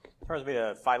Turn with me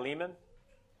to Philemon.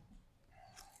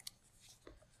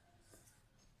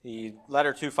 The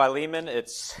letter to Philemon,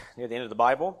 it's near the end of the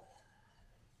Bible.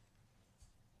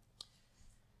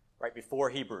 Right before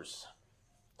Hebrews.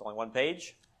 It's only one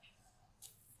page.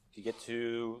 If you get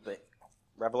to the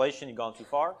Revelation, you've gone too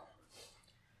far.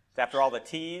 It's after all the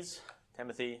T's,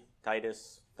 Timothy,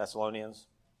 Titus, Thessalonians.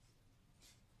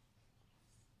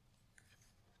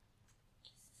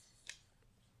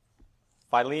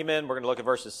 Philemon, we're going to look at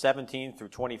verses 17 through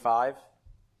 25.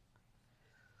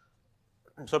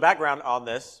 So background on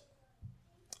this,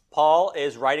 Paul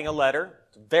is writing a letter,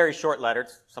 it's a very short letter,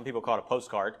 some people call it a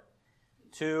postcard,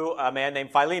 to a man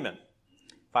named Philemon.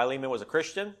 Philemon was a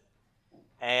Christian,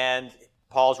 and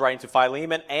Paul's writing to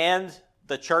Philemon and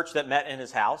the church that met in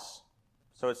his house.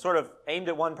 So it's sort of aimed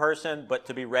at one person, but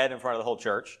to be read in front of the whole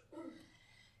church.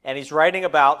 And he's writing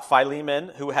about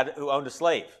Philemon, who owned a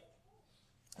slave.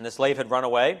 And the slave had run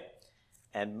away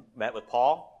and met with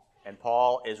Paul. And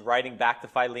Paul is writing back to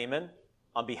Philemon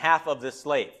on behalf of this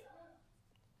slave.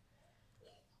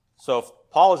 So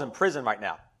Paul is in prison right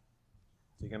now.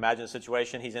 So you can imagine the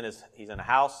situation. He's in a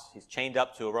house. He's chained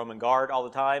up to a Roman guard all the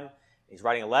time. He's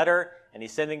writing a letter, and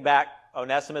he's sending back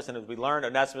Onesimus. And as we learned,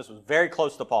 Onesimus was very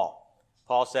close to Paul.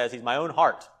 Paul says, he's my own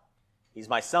heart. He's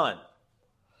my son.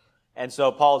 And so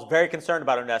Paul is very concerned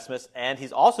about Onesimus, and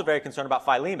he's also very concerned about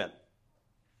Philemon.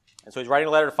 And so he's writing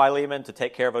a letter to Philemon to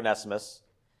take care of Onesimus.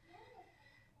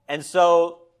 And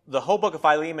so the whole book of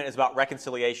Philemon is about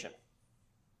reconciliation.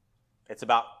 It's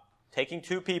about taking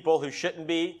two people who shouldn't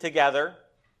be together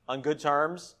on good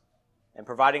terms and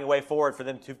providing a way forward for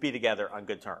them to be together on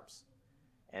good terms.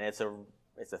 And it's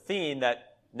a theme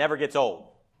that never gets old.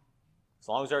 As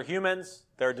long as there are humans,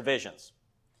 there are divisions.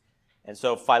 And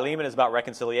so Philemon is about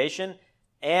reconciliation,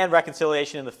 and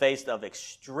reconciliation in the face of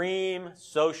extreme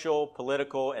social,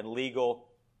 political, and legal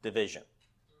division.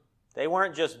 They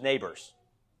weren't just neighbors.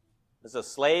 This is a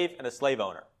slave and a slave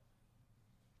owner.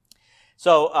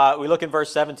 So we look in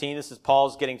verse 17. This is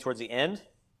Paul's getting towards the end.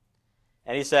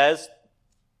 And he says,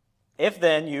 "If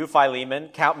then you, Philemon,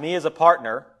 count me as a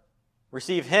partner,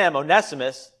 receive him,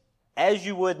 Onesimus, as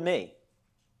you would me.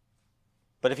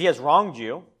 But if he has wronged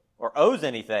you or owes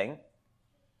anything,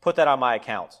 put that on my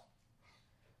account.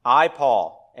 I,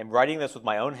 Paul, am writing this with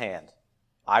my own hand.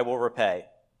 I will repay.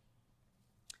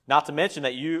 Not to mention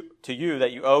that you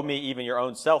owe me even your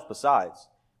own self besides.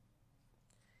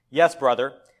 Yes,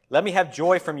 brother, let me have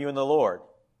joy from you in the Lord.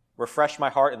 Refresh my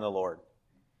heart in the Lord.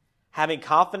 Having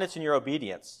confidence in your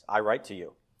obedience, I write to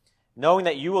you, knowing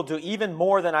that you will do even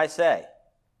more than I say.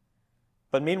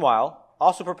 But meanwhile,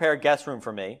 also prepare a guest room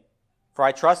for me, for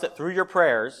I trust that through your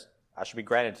prayers I shall be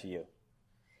granted to you.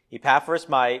 Epaphras,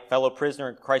 my fellow prisoner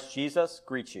in Christ Jesus,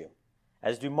 greets you,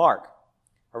 as do Mark,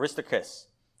 Aristarchus,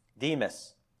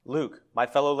 Demas, Luke, my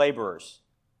fellow laborers.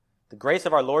 The grace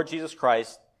of our Lord Jesus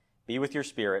Christ be with your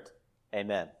spirit.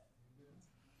 Amen."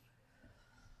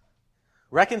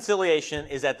 Reconciliation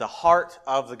is at the heart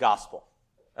of the gospel.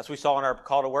 As we saw in our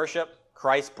call to worship,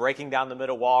 Christ breaking down the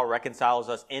middle wall reconciles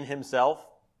us in himself.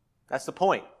 That's the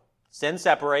point. Sin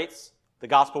separates, the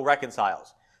gospel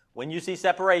reconciles. When you see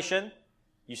separation,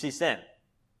 you see sin.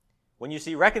 When you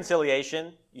see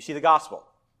reconciliation, you see the gospel.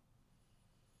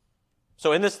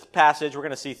 So in this passage, we're going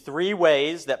to see three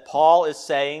ways that Paul is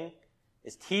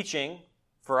teaching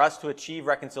for us to achieve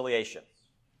reconciliation.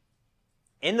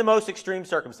 In the most extreme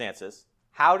circumstances,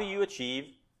 how do you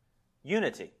achieve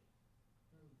unity?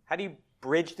 How do you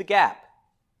bridge the gap?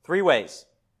 Three ways: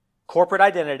 corporate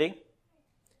identity,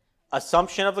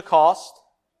 assumption of the cost,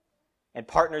 and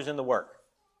partners in the work.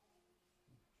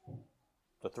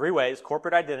 So three ways: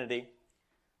 corporate identity,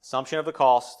 assumption of the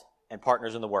cost, and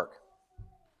partners in the work.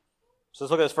 So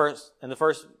let's look at this first. In the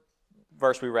first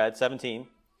verse we read, 17,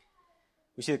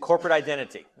 we see the corporate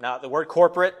identity. Now, the word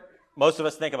corporate, most of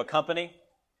us think of a company,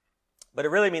 but it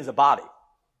really means a body.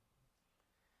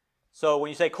 So when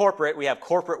you say corporate, we have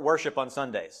corporate worship on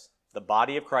Sundays. The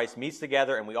body of Christ meets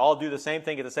together, and we all do the same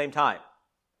thing at the same time.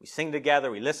 We sing together,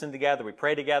 we listen together, we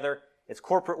pray together. It's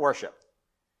corporate worship.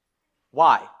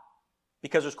 Why?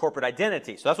 Because there's corporate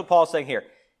identity. So that's what Paul's saying here.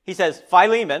 He says,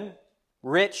 Philemon,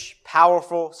 rich,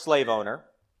 powerful slave owner,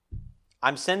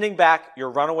 I'm sending back your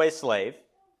runaway slave.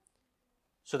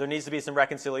 So there needs to be some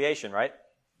reconciliation, right?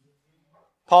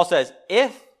 Paul says,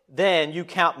 if then you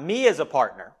count me as a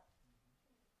partner,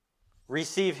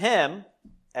 receive him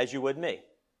as you would me.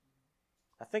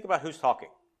 Now think about who's talking.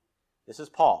 This is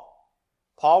Paul.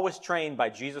 Paul was trained by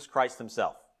Jesus Christ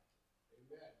himself.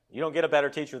 You don't get a better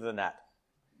teacher than that.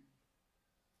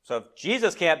 So if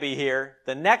Jesus can't be here,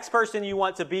 the next person you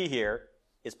want to be here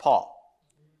is Paul.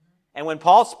 And when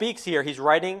Paul speaks here, he's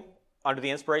writing under the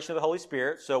inspiration of the Holy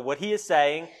Spirit. So what he is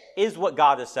saying is what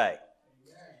God is saying.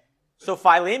 So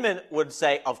Philemon would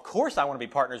say, of course I want to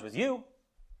be partners with you.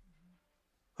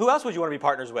 Who else would you want to be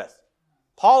partners with?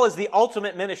 Paul is the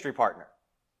ultimate ministry partner.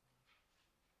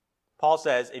 Paul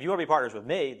says, if you want to be partners with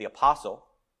me, the apostle,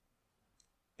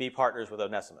 be partners with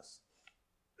Onesimus.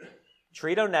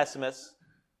 Treat Onesimus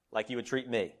like you would treat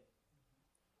me.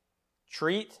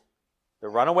 Treat the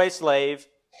runaway slave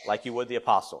like you would the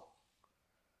apostle.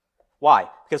 Why?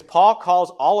 Because Paul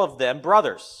calls all of them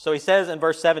brothers. So he says in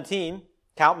verse 17,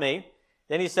 count me.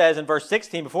 Then he says in verse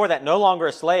 16, before that, no longer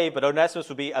a slave, but Onesimus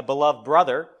would be a beloved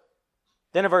brother.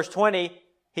 Then in verse 20,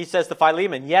 he says to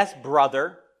Philemon, yes,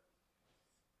 brother.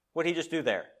 What did he just do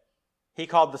there? He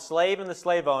called the slave and the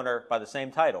slave owner by the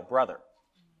same title, brother.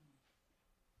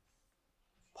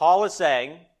 Paul is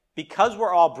saying, because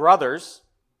we're all brothers,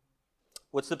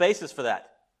 what's the basis for that?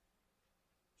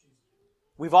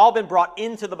 We've all been brought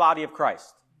into the body of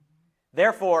Christ.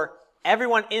 Therefore,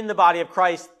 everyone in the body of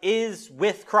Christ is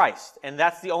with Christ, and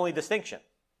that's the only distinction.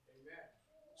 Amen.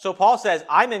 So Paul says,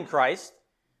 I'm in Christ,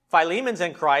 Philemon's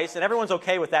in Christ, and everyone's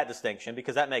okay with that distinction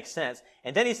because that makes sense.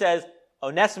 And then he says,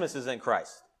 Onesimus is in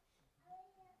Christ.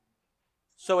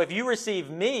 So if you receive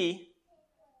me,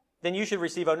 then you should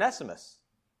receive Onesimus.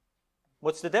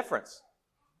 What's the difference?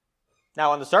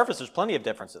 Now, on the surface, there's plenty of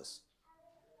differences.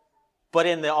 But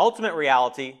in the ultimate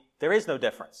reality, there is no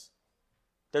difference.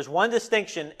 There's one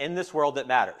distinction in this world that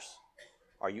matters.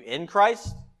 Are you in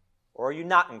Christ or are you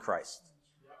not in Christ?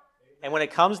 And when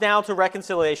it comes down to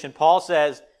reconciliation, Paul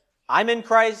says, I'm in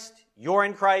Christ, you're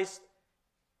in Christ,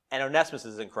 and Onesimus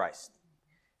is in Christ.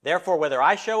 Therefore, whether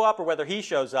I show up or whether he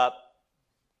shows up,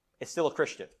 it's still a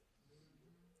Christian.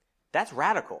 That's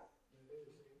radical.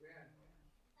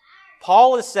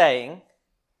 Paul is saying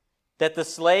that the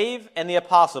slave and the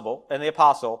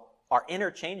apostle are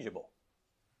interchangeable.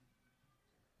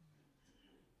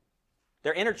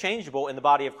 They're interchangeable in the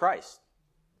body of Christ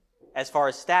as far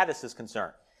as status is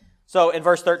concerned. So in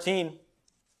verse 13,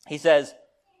 he says,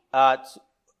 talk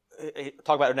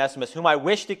about Onesimus, whom I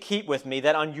wish to keep with me,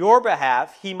 that on your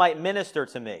behalf he might minister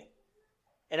to me.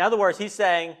 In other words, he's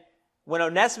saying, when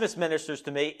Onesimus ministers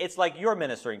to me, it's like you're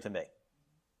ministering to me.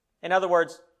 In other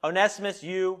words, Onesimus,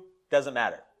 you, doesn't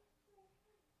matter.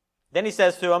 Then he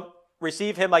says to him,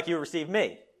 receive him like you receive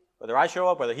me. Whether I show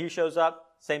up, whether he shows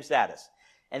up, same status.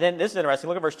 And then this is interesting.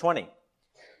 Look at verse 20.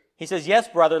 He says, yes,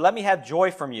 brother, let me have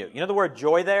joy from you. You know the word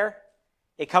joy there?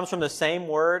 It comes from the same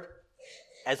word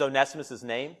as Onesimus'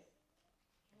 name.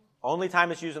 Only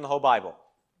time it's used in the whole Bible.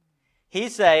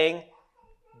 He's saying,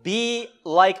 be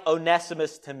like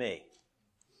Onesimus to me.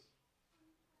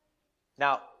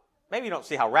 Now, maybe you don't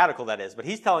see how radical that is, but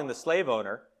he's telling the slave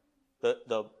owner,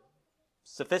 the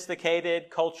sophisticated,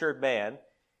 cultured man,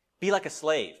 be like a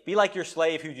slave. Be like your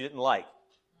slave who you didn't like.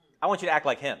 I want you to act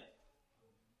like him.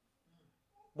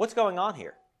 What's going on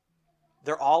here?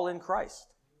 They're all in Christ.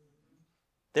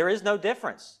 There is no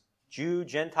difference. Jew,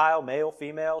 Gentile, male,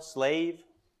 female, slave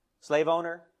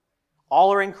owner.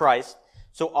 All are in Christ,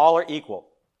 so all are equal.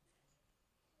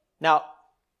 Now,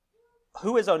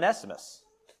 who is Onesimus?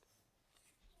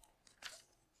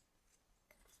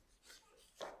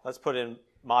 Let's put it in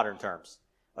modern terms.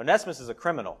 Onesimus is a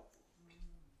criminal.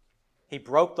 He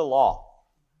broke the law.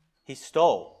 He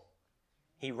stole.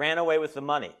 He ran away with the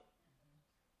money.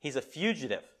 He's a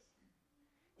fugitive.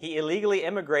 He illegally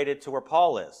immigrated to where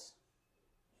Paul is.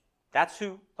 That's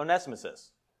who Onesimus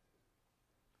is.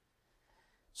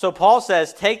 So Paul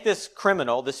says, take this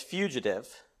criminal, this fugitive,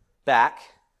 back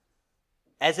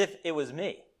as if it was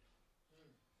me.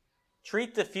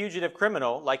 Treat the fugitive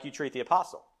criminal like you treat the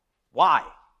apostle. Why?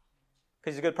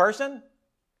 Because he's a good person?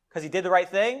 Because he did the right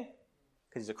thing?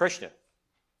 Because he's a Christian.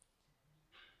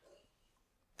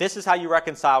 This is how you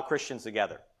reconcile Christians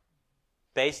together,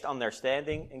 based on their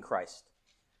standing in Christ.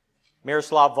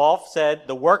 Miroslav Volf said,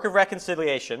 the work of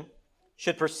reconciliation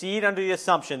should proceed under the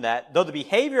assumption that, though the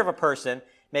behavior of a person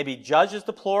may be judged as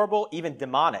deplorable, even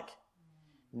demonic,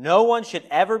 no one should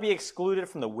ever be excluded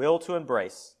from the will to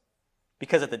embrace,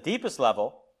 because at the deepest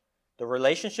level, the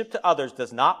relationship to others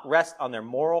does not rest on their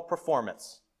moral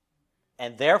performance,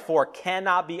 and therefore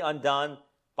cannot be undone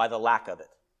by the lack of it.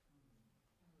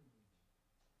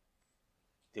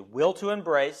 The will to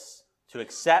embrace, to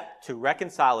accept, to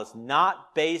reconcile is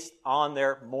not based on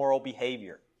their moral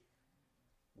behavior.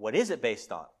 What is it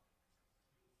based on?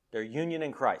 Their union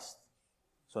in Christ.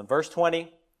 So in verse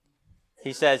 20,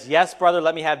 he says, yes, brother,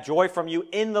 let me have joy from you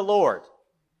in the Lord.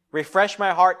 Refresh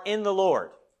my heart in the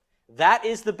Lord. That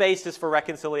is the basis for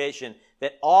reconciliation,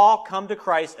 that all come to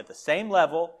Christ at the same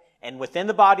level, and within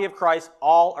the body of Christ,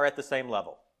 all are at the same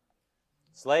level.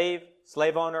 Slave,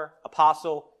 slave owner,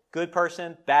 apostle, good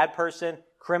person, bad person,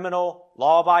 criminal,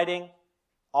 law-abiding,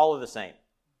 all are the same.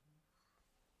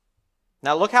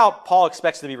 Now look how Paul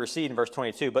expects to be received in verse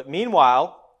 22. But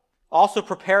meanwhile, also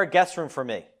prepare a guest room for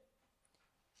me.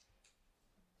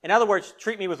 In other words,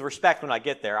 treat me with respect when I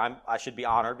get there. I should be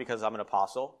honored because I'm an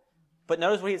apostle. But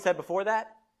notice what he said before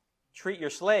that. Treat your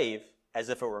slave as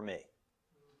if it were me.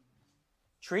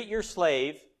 Treat your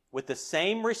slave with the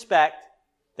same respect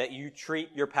that you treat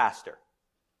your pastor.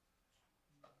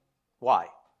 Why?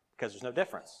 Because there's no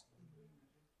difference.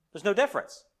 There's no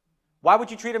difference. Why would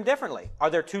you treat him differently? Are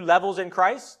there two levels in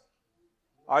Christ?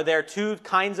 Are there two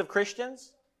kinds of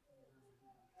Christians?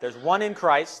 There's one in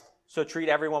Christ, so treat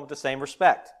everyone with the same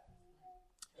respect.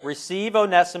 Receive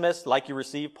Onesimus like you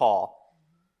receive Paul.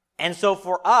 And so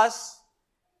for us,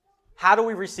 how do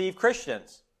we receive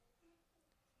Christians?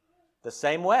 The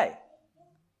same way.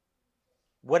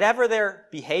 Whatever their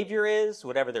behavior is,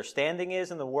 whatever their standing is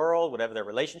in the world, whatever their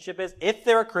relationship is, if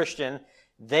they're a Christian,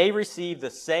 they receive the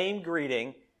same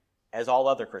greeting as all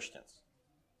other Christians.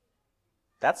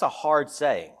 That's a hard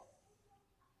saying.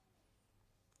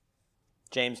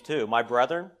 James 2, my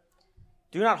brethren,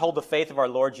 do not hold the faith of our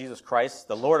Lord Jesus Christ,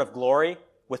 the Lord of glory,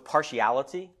 with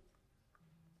partiality.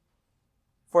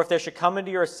 For if there should come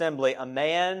into your assembly a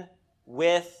man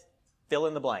with fill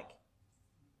in the blank,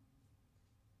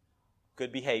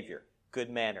 good behavior, good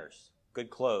manners, good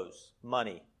clothes,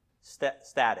 money,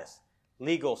 status,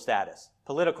 legal status,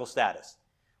 political status,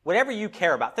 whatever you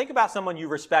care about. Think about someone you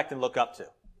respect and look up to.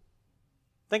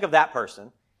 Think of that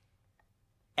person.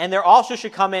 And there also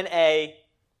should come in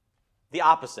the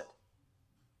opposite.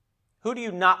 Who do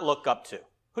you not look up to?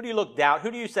 Who do you look down?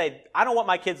 Who do you say, I don't want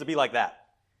my kids to be like that.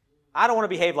 I don't want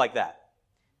to behave like that.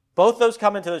 Both those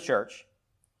come into the church.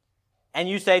 And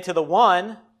you say to the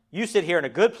one, you sit here in a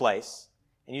good place.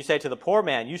 And you say to the poor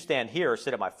man, you stand here or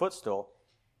sit at my footstool.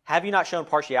 Have you not shown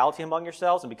partiality among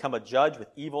yourselves and become a judge with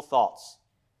evil thoughts?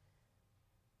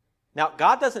 Now,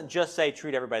 God doesn't just say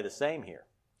treat everybody the same here.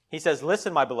 He says,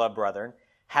 listen, my beloved brethren,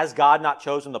 has God not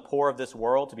chosen the poor of this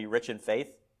world to be rich in faith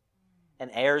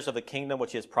and heirs of the kingdom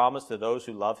which he has promised to those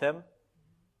who love him?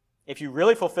 If you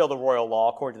really fulfill the royal law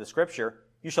according to the scripture,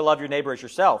 you shall love your neighbor as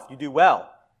yourself. You do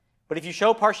well. But if you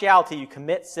show partiality, you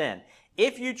commit sin.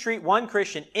 If you treat one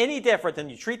Christian any different than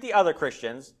you treat the other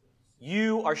Christians,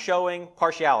 you are showing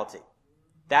partiality.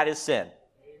 That is sin.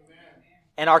 Amen.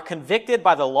 And are convicted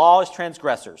by the law as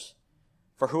transgressors.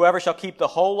 For whoever shall keep the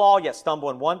whole law yet stumble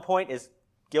in one point is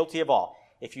guilty of all.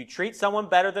 If you treat someone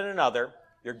better than another,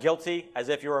 you're guilty as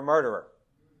if you're a murderer.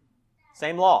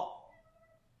 Same law.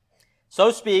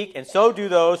 So speak and so do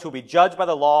those who will be judged by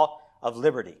the law of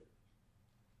liberty.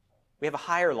 We have a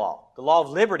higher law, the law of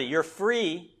liberty. You're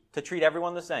free to treat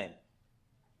everyone the same.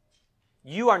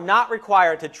 You are not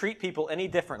required to treat people any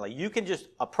differently. You can just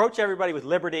approach everybody with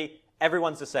liberty.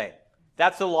 Everyone's the same.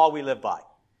 That's the law we live by.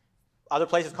 Other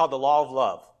places called the law of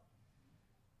love.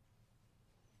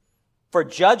 For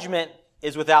judgment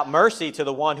is without mercy to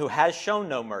the one who has shown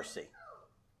no mercy.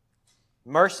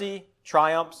 Mercy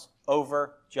triumphs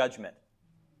over judgment.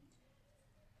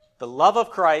 The love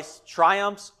of Christ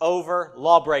triumphs over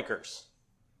lawbreakers.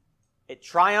 It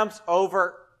triumphs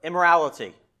over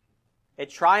immorality. It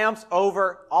triumphs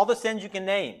over all the sins you can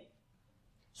name.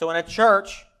 So in a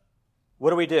church,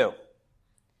 what do?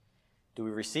 Do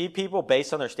we receive people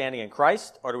based on their standing in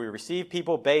Christ, or do we receive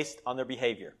people based on their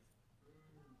behavior?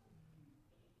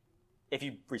 If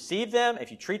you receive them, if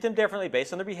you treat them differently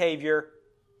based on their behavior,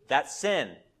 that's sin.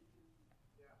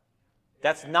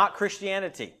 That's not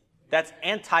Christianity. That's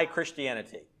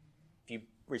anti-Christianity. If you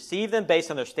receive them based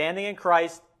on their standing in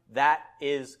Christ, that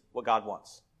is what God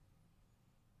wants.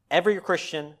 Every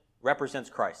Christian represents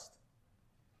Christ.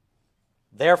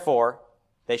 Therefore,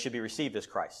 they should be received as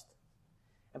Christ.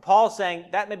 And Paul is saying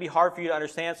that may be hard for you to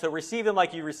understand, so receive them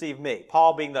like you receive me.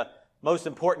 Paul being the most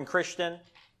important Christian,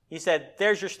 he said,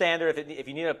 there's your standard. If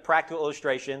you need a practical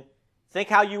illustration, think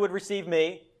how you would receive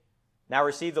me. Now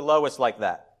receive the lowest like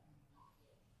that.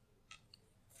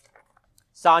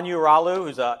 Sanyu Ralu,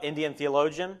 who's an Indian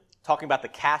theologian, talking about the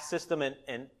caste system in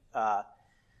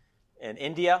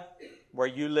India, where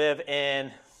you live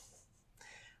in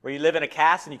a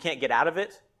caste and you can't get out of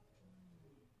it,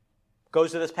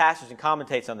 goes to this passage and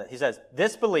commentates on that. He says,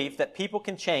 this belief that people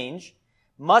can change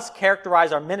must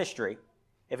characterize our ministry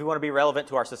if we want to be relevant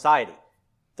to our society.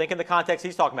 Think in the context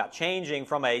he's talking about, changing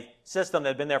from a system that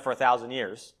had been there for 1,000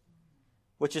 years,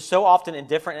 which is so often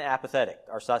indifferent and apathetic,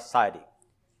 our society.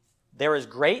 There is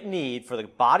great need for the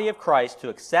body of Christ to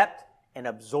accept and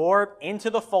absorb into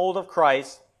the fold of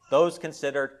Christ those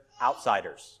considered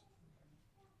outsiders.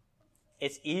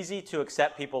 It's easy to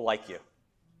accept people like you.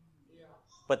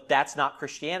 But that's not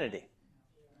Christianity.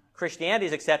 Christianity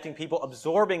is accepting people,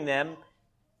 absorbing them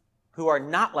who are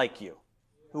not like you,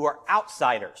 who are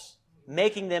outsiders,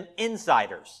 making them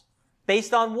insiders.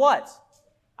 Based on what?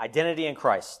 Identity in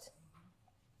Christ.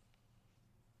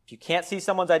 If you can't see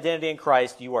someone's identity in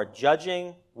Christ, you are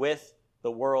judging with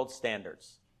the world's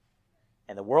standards.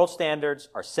 And the world's standards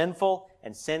are sinful,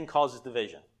 and sin causes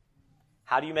division.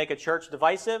 How do you make a church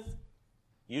divisive?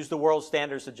 Use the world's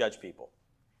standards to judge people.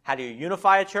 How do you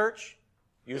unify a church?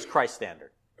 Use Christ's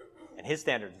standard. And his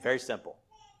standard is very simple.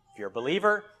 If you're a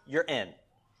believer, you're in.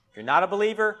 If you're not a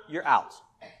believer, you're out.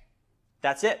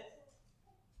 That's it.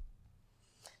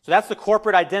 So that's the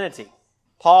corporate identity.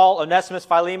 Paul, Onesimus,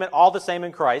 Philemon, all the same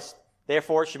in Christ.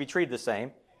 Therefore, it should be treated the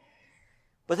same.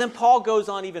 But then Paul goes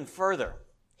on even further.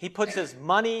 He puts his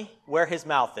money where his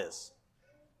mouth is.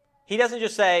 He doesn't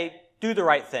just say, do the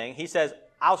right thing. He says,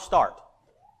 I'll start.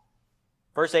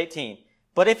 Verse 18.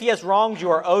 But if he has wronged you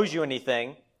or owes you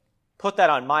anything, put that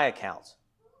on my account.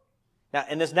 Now,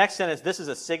 in this next sentence, this is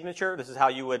a signature. This is how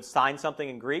you would sign something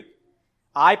in Greek.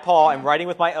 I, Paul, am writing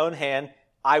with my own hand.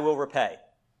 I will repay.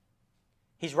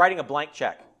 He's writing a blank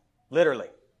check, literally.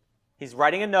 He's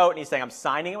writing a note and he's saying, I'm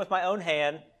signing it with my own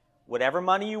hand. Whatever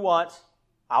money you want,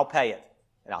 I'll pay it.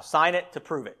 And I'll sign it to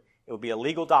prove it. It will be a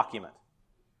legal document.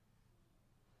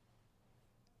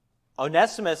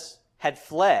 Onesimus had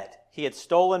fled. He had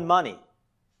stolen money.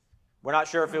 We're not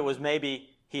sure if it was maybe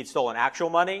he had stolen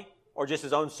actual money or just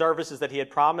his own services that he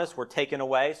had promised were taken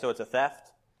away, so it's a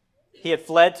theft. He had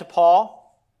fled to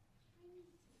Paul.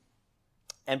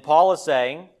 And Paul is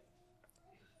saying,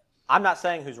 I'm not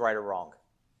saying who's right or wrong.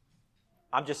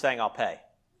 I'm just saying I'll pay.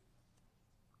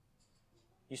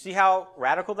 You see how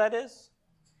radical that is?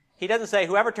 He doesn't say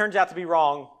whoever turns out to be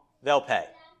wrong, they'll pay.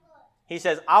 He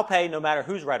says, I'll pay no matter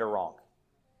who's right or wrong.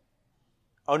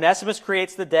 Onesimus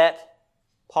creates the debt.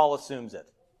 Paul assumes it.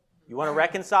 You want to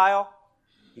reconcile?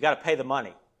 You got to pay the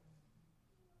money.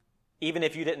 Even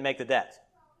if you didn't make the debt.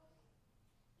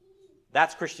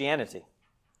 That's Christianity.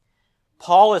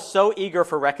 Paul is so eager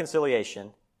for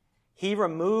reconciliation, he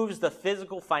removes the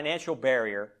physical financial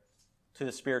barrier to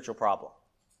the spiritual problem.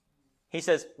 He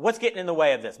says, what's getting in the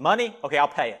way of this? Money? Okay, I'll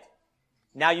pay it.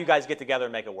 Now you guys get together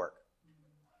and make it work.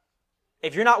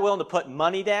 If you're not willing to put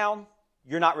money down,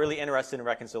 you're not really interested in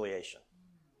reconciliation.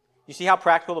 You see how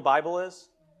practical the Bible is?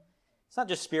 It's not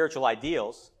just spiritual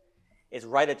ideals. It's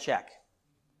write a check.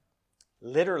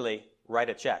 Literally, write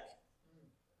a check.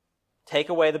 Take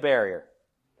away the barrier.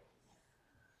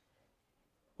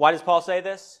 Why does Paul say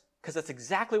this? Because that's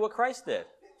exactly what Christ did.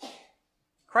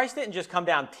 Christ didn't just come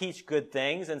down and teach good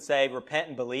things and say, repent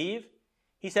and believe.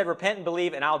 He said, repent and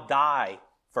believe, and I'll die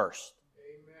first.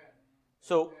 Amen.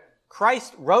 So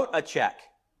Christ wrote a check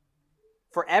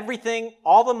for everything,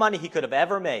 all the money he could have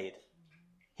ever made.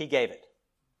 He gave it.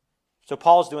 So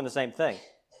Paul's doing the same thing.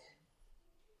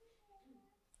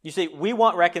 You see, we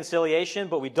want reconciliation,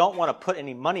 but we don't want to put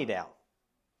any money down.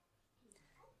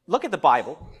 Look at the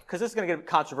Bible, because this is going to get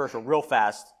controversial real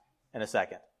fast in a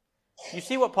second. You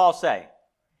see what Paul's saying?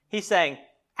 He's saying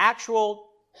actual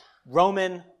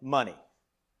Roman money.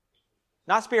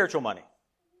 Not spiritual money.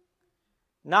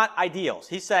 Not ideals.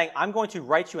 He's saying, I'm going to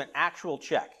write you an actual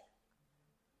check.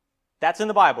 That's in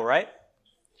the Bible, right?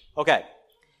 Okay.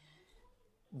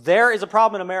 There is a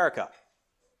problem in America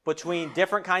between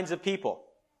different kinds of people.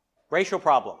 Racial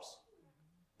problems.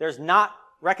 There's not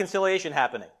reconciliation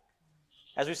happening.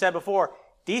 As we said before,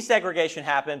 desegregation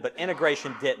happened, but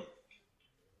integration didn't.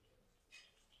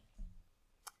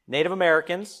 Native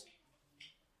Americans,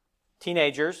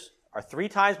 teenagers, are 3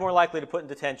 times more likely to put in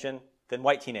detention than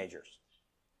white teenagers.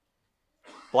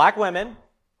 Black women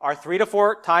are 3 to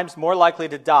 4 times more likely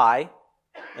to die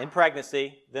in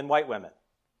pregnancy than white women.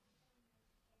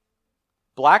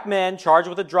 Black men charged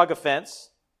with a drug offense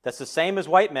that's the same as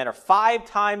white men are 5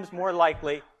 times more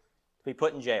likely to be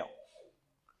put in jail.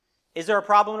 Is there a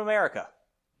problem in America?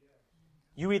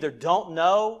 You either don't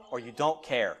know or you don't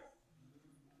care.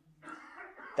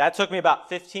 That took me about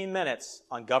 15 minutes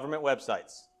on government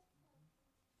websites.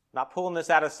 I'm not pulling this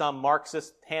out of some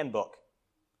Marxist handbook.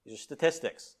 These are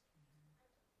statistics.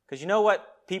 Because you know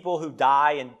what? People who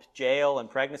die in jail and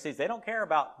pregnancies, they don't care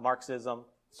about Marxism,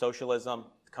 socialism,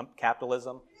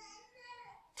 capitalism.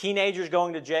 Teenagers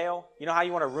going to jail, you know how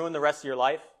you want to ruin the rest of your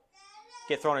life?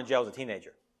 Get thrown in jail as a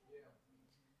teenager.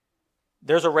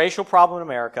 There's a racial problem in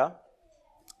America.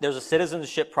 There's a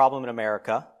citizenship problem in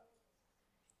America.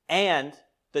 And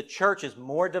the church is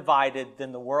more divided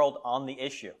than the world on the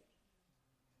issue.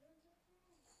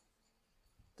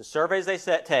 The surveys they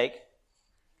take,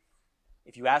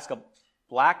 if you ask a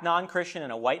black non-Christian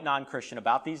and a white non-Christian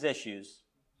about these issues,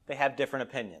 they have different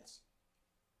opinions.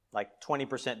 like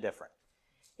 20% different.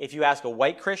 If you ask a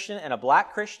white Christian and a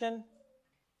black Christian,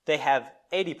 they have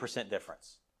 80%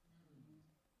 difference.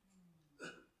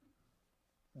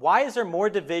 Why is there more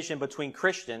division between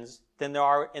Christians than there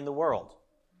are in the world?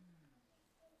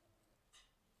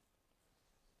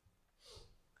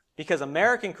 Because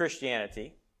American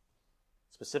Christianity,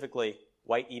 specifically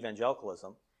white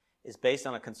evangelicalism, is based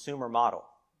on a consumer model.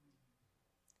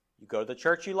 You go to the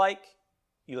church you like,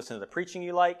 you listen to the preaching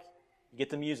you like, you get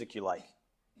the music you like.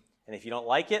 And if you don't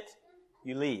like it,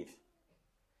 you leave.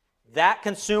 That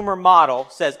consumer model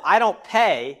says, I don't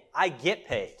pay, I get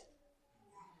paid.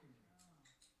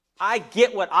 I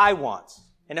get what I want.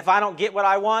 And if I don't get what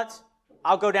I want,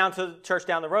 I'll go down to the church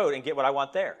down the road and get what I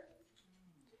want there.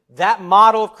 That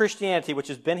model of Christianity, which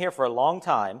has been here for a long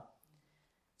time,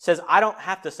 says I don't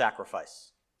have to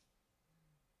sacrifice.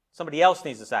 Somebody else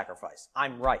needs to sacrifice.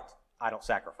 I'm right. I don't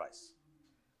sacrifice.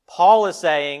 Paul is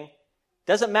saying,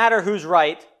 doesn't matter who's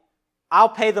right, I'll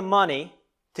pay the money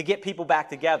to get people back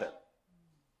together.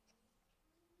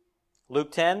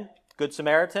 Luke 10, Good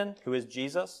Samaritan, who is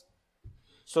Jesus.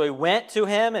 So he went to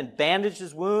him and bandaged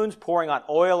his wounds, pouring on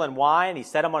oil and wine. He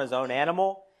set him on his own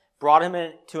animal, brought him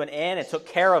to an inn, and took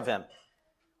care of him.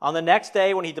 On the next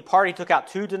day, when he departed, he took out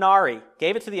 2 denarii,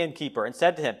 gave it to the innkeeper, and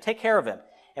said to him, take care of him,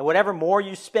 and whatever more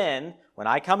you spend, when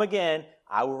I come again,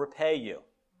 I will repay you.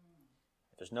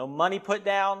 If there's no money put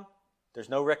down, there's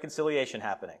no reconciliation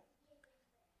happening.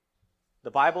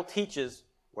 The Bible teaches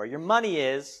where your money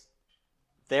is,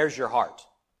 there's your heart.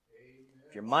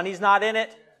 If your money's not in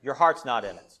it, your heart's not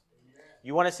in it.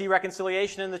 You want to see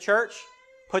reconciliation in the church?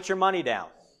 Put your money down.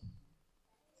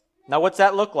 Now, what's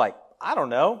that look like? I don't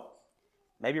know.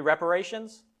 Maybe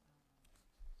reparations?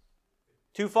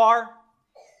 Too far?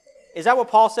 Is that what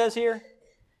Paul says here?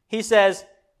 He says,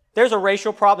 there's a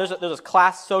racial problem, there's a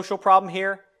class social problem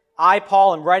here. I,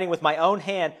 Paul, am writing with my own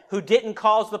hand, who didn't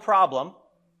cause the problem,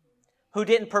 who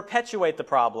didn't perpetuate the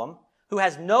problem, who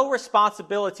has no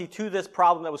responsibility to this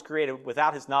problem that was created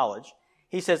without his knowledge.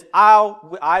 He says,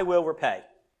 I will repay.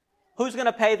 Who's going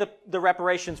to pay the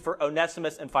reparations for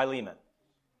Onesimus and Philemon?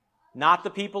 Not the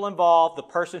people involved, the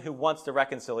person who wants the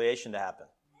reconciliation to happen.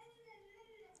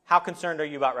 How concerned are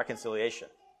you about reconciliation?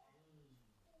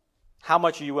 How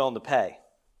much are you willing to pay?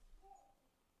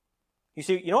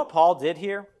 You know what Paul did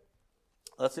here?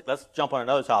 Let's jump on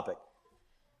another topic.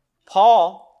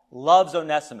 Paul loves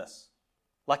Onesimus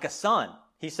like a son.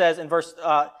 He says in verse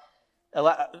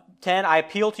 10, I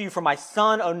appeal to you for my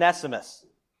son Onesimus.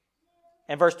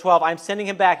 And verse 12, I'm sending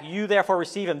him back. You therefore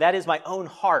receive him. That is my own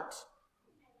heart.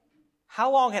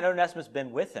 How long had Onesimus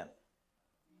been with him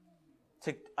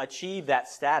to achieve that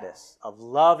status of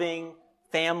loving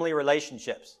family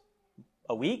relationships?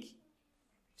 A week?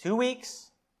 2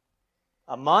 weeks?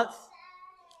 A month?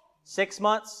 6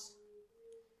 months?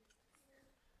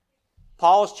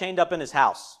 Paul is chained up in his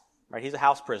house, right? He's a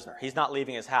house prisoner. He's not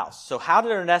leaving his house. So how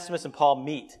did Onesimus and Paul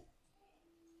meet?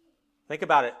 Think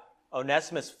about it.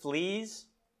 Onesimus flees,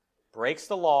 breaks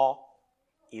the law,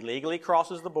 illegally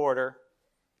crosses the border,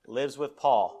 lives with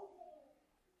Paul.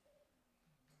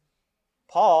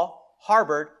 Paul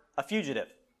harbored a fugitive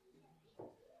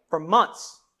for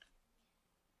months,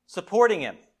 supporting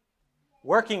him,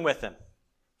 working with him,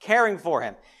 caring for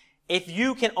him. If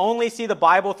you can only see the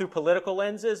Bible through political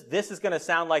lenses, this is going to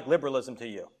sound like liberalism to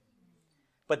you.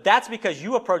 But that's because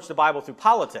you approach the Bible through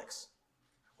politics.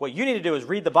 What you need to do is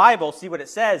read the Bible, see what it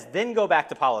says, then go back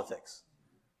to politics.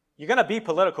 You're going to be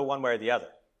political one way or the other.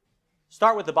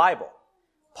 Start with the Bible.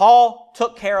 Paul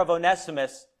took care of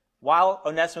Onesimus while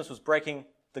Onesimus was breaking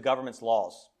the government's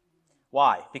laws.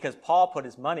 Why? Because Paul put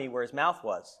his money where his mouth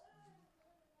was.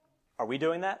 Are we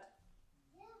doing that?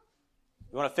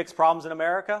 You want to fix problems in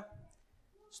America?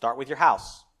 Start with your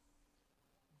house.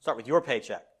 Start with your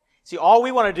paycheck. See, all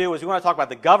we want to do is we want to talk about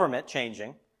the government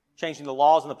changing the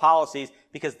laws and the policies,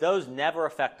 because those never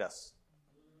affect us.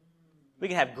 We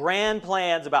can have grand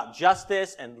plans about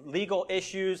justice and legal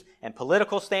issues and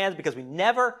political stands because we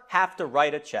never have to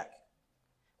write a check.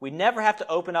 We never have to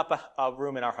open up a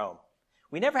room in our home.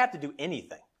 We never have to do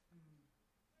anything.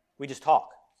 We just talk.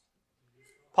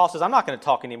 Paul says, I'm not going to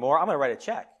talk anymore. I'm going to write a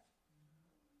check.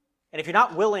 And if you're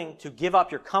not willing to give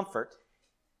up your comfort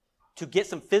to get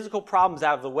some physical problems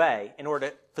out of the way in order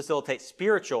to facilitate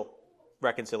spiritual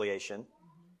reconciliation,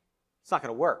 it's not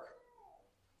going to work.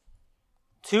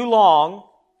 Too long,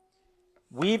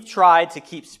 we've tried to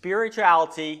keep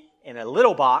spirituality in a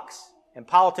little box and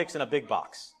politics in a big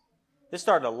box. This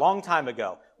started a long time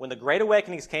ago. When the Great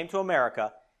Awakenings came to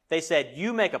America, they said,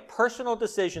 you make a personal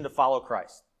decision to follow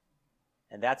Christ.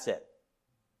 And that's it.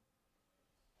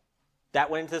 That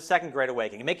went into the Second Great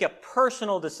Awakening. Make a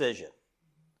personal decision.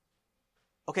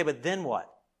 Okay, but then what?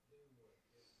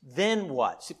 Then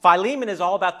what? See, Philemon is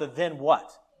all about the then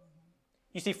what.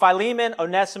 You see, Philemon,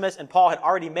 Onesimus, and Paul had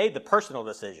already made the personal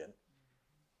decision.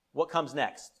 What comes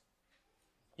next?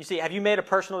 You see, have you made a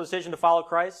personal decision to follow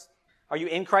Christ? Are you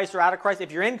in Christ or out of Christ?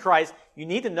 If you're in Christ, you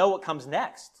need to know what comes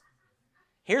next.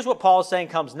 Here's what Paul is saying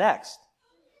comes next.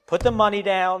 Put the money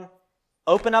down,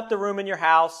 open up the room in your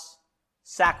house,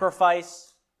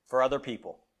 sacrifice for other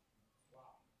people.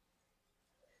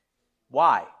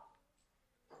 Why?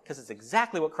 Because it's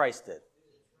exactly what Christ did.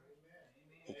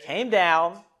 He came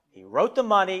down, he wrote the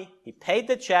money, he paid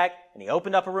the check, and he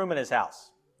opened up a room in his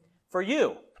house. For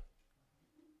you,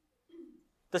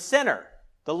 the sinner,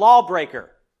 the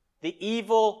lawbreaker, the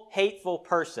evil, hateful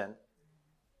person,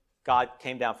 God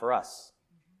came down for us.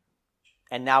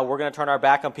 And now we're going to turn our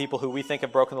back on people who we think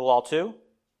have broken the law too?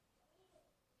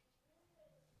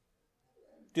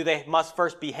 Do they must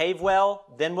first behave well,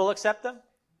 then we'll accept them?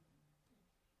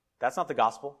 That's not the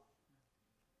gospel.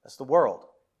 That's the world.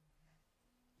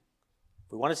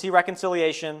 If we want to see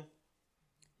reconciliation,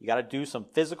 you got to do some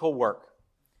physical work.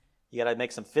 You got to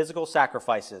make some physical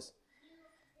sacrifices.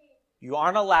 You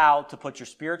aren't allowed to put your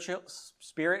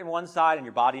spirit in one side and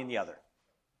your body in the other.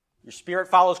 Your spirit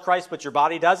follows Christ, but your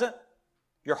body doesn't.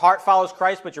 Your heart follows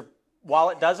Christ, but your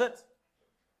wallet doesn't.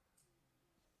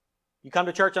 You come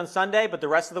to church on Sunday, but the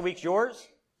rest of the week's yours?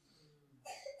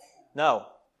 No.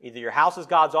 Either your house is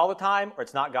God's all the time, or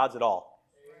it's not God's at all.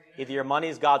 Either your money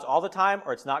is God's all the time,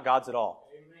 or it's not God's at all.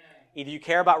 Either you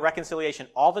care about reconciliation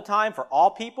all the time for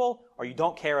all people, or you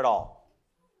don't care at all.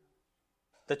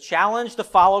 The challenge to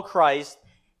follow Christ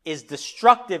is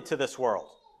destructive to this world.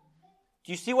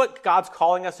 Do you see what God's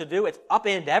calling us to do? It's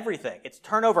upend everything. It's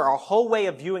turn over our whole way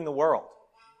of viewing the world,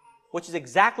 which is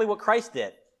exactly what Christ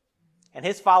did. And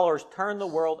his followers turned the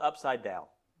world upside down.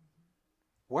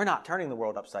 We're not turning the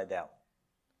world upside down.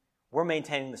 We're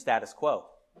maintaining the status quo.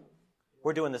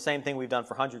 We're doing the same thing we've done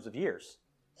for hundreds of years.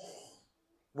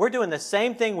 We're doing the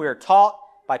same thing we were taught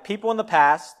by people in the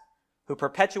past who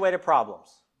perpetuated problems,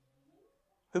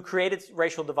 who created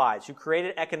racial divides, who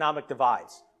created economic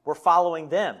divides. We're following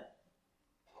them.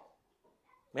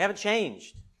 We haven't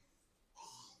changed,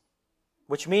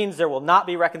 which means there will not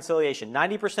be reconciliation.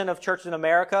 90% of churches in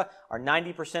America are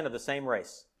 90% of the same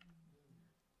race.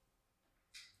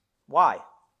 Why?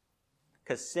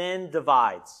 Because sin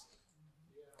divides.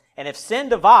 And if sin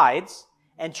divides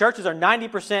and churches are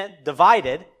 90%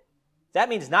 divided, that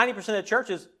means 90% of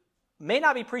churches may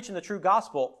not be preaching the true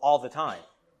gospel all the time.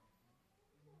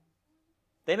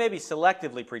 They may be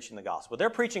selectively preaching the gospel. They're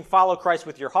preaching follow Christ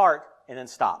with your heart and then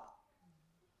stop.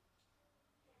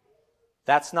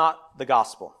 That's not the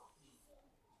gospel.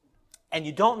 And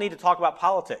you don't need to talk about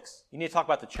politics. You need to talk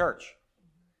about the church.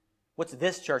 What's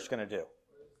this church going to do?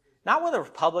 Not with the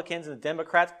Republicans and the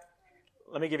Democrats.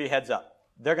 Let me give you a heads up.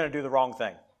 They're going to do the wrong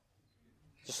thing.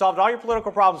 Just solved all your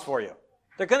political problems for you.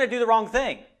 They're going to do the wrong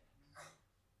thing.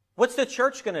 What's the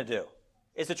church going to do?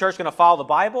 Is the church going to follow the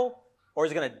Bible, or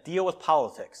is it going to deal with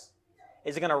politics?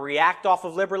 Is it going to react off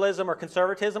of liberalism or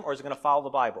conservatism, or is it going to follow the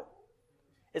Bible?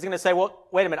 Is it going to say, well,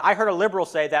 wait a minute, I heard a liberal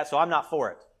say that, so I'm not for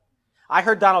it. I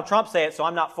heard Donald Trump say it, so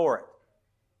I'm not for it.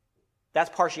 That's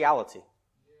partiality.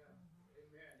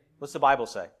 What's the Bible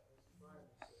say?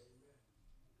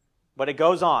 But it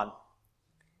goes on.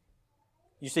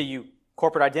 You see, you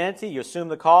corporate identity, you assume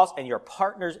the cost, and you're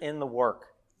partners in the work.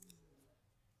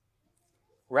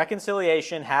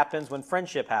 Reconciliation happens when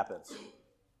friendship happens.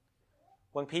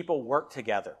 When people work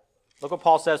together. Look what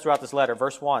Paul says throughout this letter.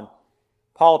 Verse 1.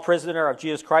 Paul, a prisoner of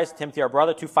Jesus Christ, Timothy, our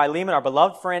brother, to Philemon, our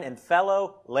beloved friend and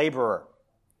fellow laborer.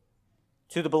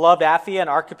 To the beloved Apphia and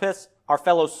Archippus, our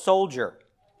fellow soldier.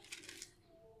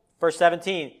 Verse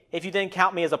 17. If you then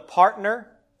count me as a partner,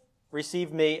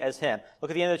 receive me as him. Look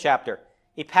at the end of the chapter.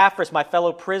 Epaphras, my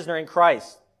fellow prisoner in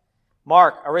Christ.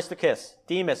 Mark, Aristarchus,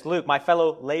 Demas, Luke, my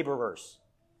fellow laborers.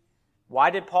 Why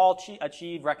did Paul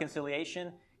achieve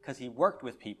reconciliation? Because he worked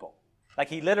with people. Like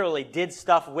he literally did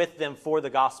stuff with them for the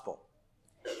gospel.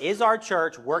 Is our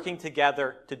church working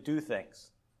together to do things?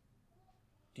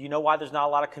 Do you know why there's not a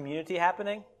lot of community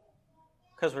happening?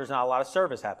 Because there's not a lot of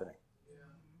service happening.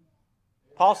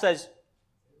 Paul says,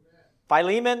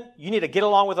 Philemon, you need to get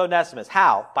along with Onesimus.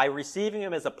 How? By receiving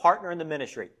him as a partner in the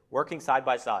ministry, working side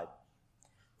by side.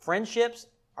 Friendships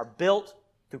are built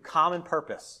through common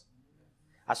purpose.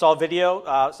 I saw a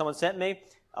video someone sent me,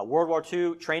 a World War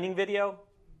II training video,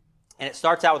 and it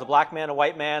starts out with a black man and a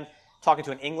white man talking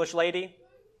to an English lady.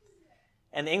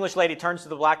 And the English lady turns to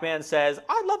the black man and says,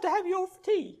 I'd love to have you over for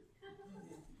tea.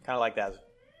 Kind of like that.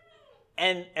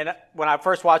 And when I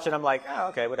first watched it, I'm like, oh,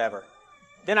 okay, whatever.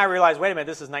 then I realized, wait a minute,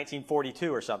 this is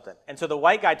 1942 or something. And so the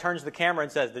white guy turns to the camera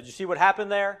and says, did you see what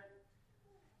happened there?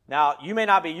 Now, you may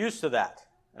not be used to that.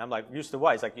 And I'm like, used to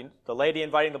what? He's like, the lady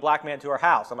inviting the black man to her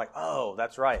house. I'm like, oh,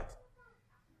 that's right.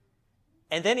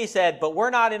 And then he said, but we're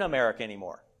not in America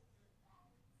anymore.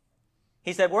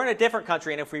 He said, we're in a different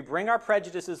country, and if we bring our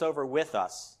prejudices over with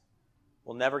us,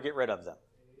 we'll never get rid of them.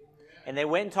 And they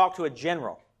went and talked to a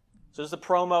general. So this is a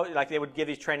promo, like they would give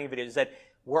these training videos. He said,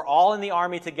 we're all in the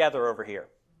army together over here.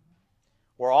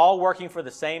 We're all working for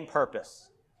the same purpose.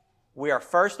 We are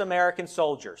first American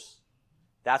soldiers.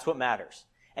 That's what matters.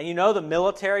 And you know the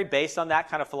military, based on that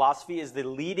kind of philosophy, is the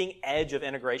leading edge of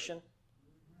integration.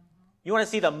 You want to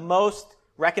see the most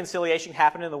reconciliation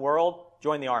happen in the world?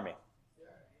 Join the army.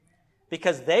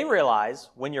 Because they realize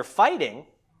when you're fighting,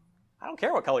 I don't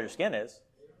care what color your skin is.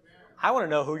 I want to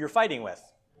know who you're fighting with.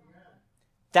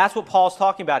 That's what Paul's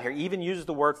talking about here. He even uses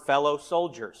the word fellow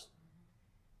soldiers.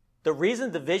 The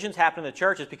reason divisions happen in the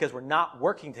church is because we're not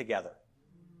working together.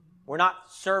 We're not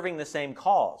serving the same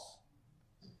cause.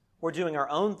 We're doing our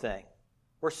own thing.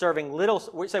 We're serving little.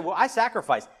 We say, well, I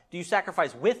sacrifice. Do you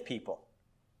sacrifice with people?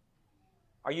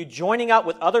 Are you joining up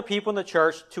with other people in the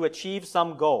church to achieve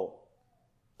some goal?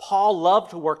 Paul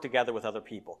loved to work together with other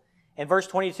people. In verse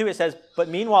 22, it says, but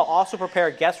meanwhile also prepare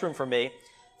a guest room for me,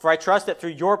 for I trust that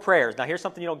through your prayers. Now here's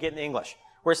something you don't get in English.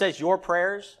 Where it says your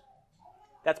prayers,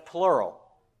 that's plural.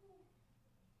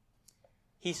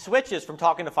 He switches from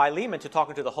talking to Philemon to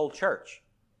talking to the whole church.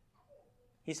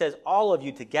 He says, all of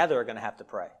you together are going to have to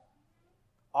pray.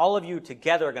 All of you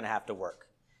together are going to have to work.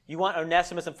 You want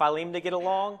Onesimus and Philemon to get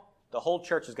along? The whole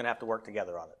church is going to have to work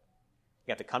together on it.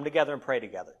 You have to come together and pray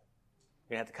together.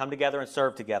 You're going to have to come together and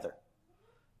serve together.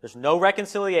 There's no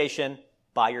reconciliation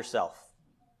by yourself.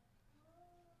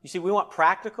 You see, we want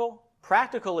practical.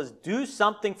 Practical is do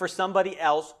something for somebody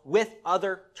else with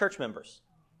other church members.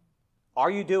 Are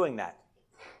you doing that?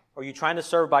 Or are you trying to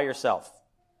serve by yourself?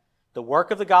 The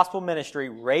work of the gospel ministry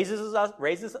raises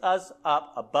us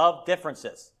up above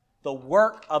differences. The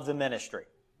work of the ministry.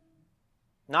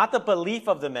 Not the belief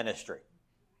of the ministry.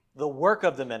 The work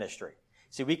of the ministry.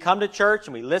 See, we come to church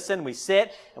and we listen, we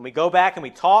sit, and we go back and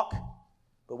we talk.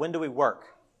 But when do we work?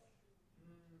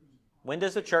 When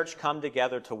does the church come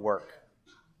together to work?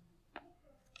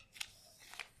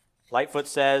 Lightfoot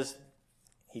says,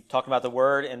 he talked about the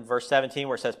word in verse 17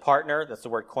 where it says partner. That's the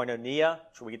word koinonia,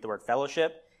 where we get the word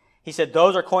fellowship. He said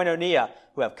those are koinonia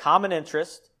who have common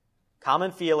interest,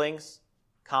 common feelings,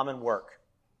 common work.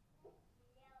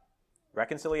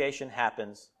 Reconciliation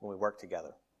happens when we work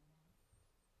together.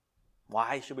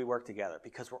 Why should we work together?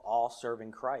 Because we're all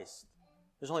serving Christ.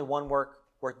 There's only one work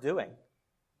worth doing.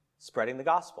 Spreading the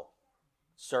gospel.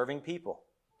 Serving people.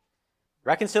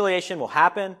 Reconciliation will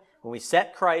happen when we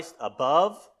set Christ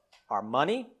above our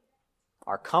money,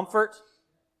 our comfort,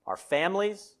 our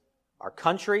families, our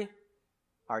country,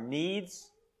 our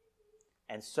needs,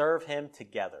 and serve Him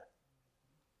together.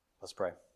 Let's pray.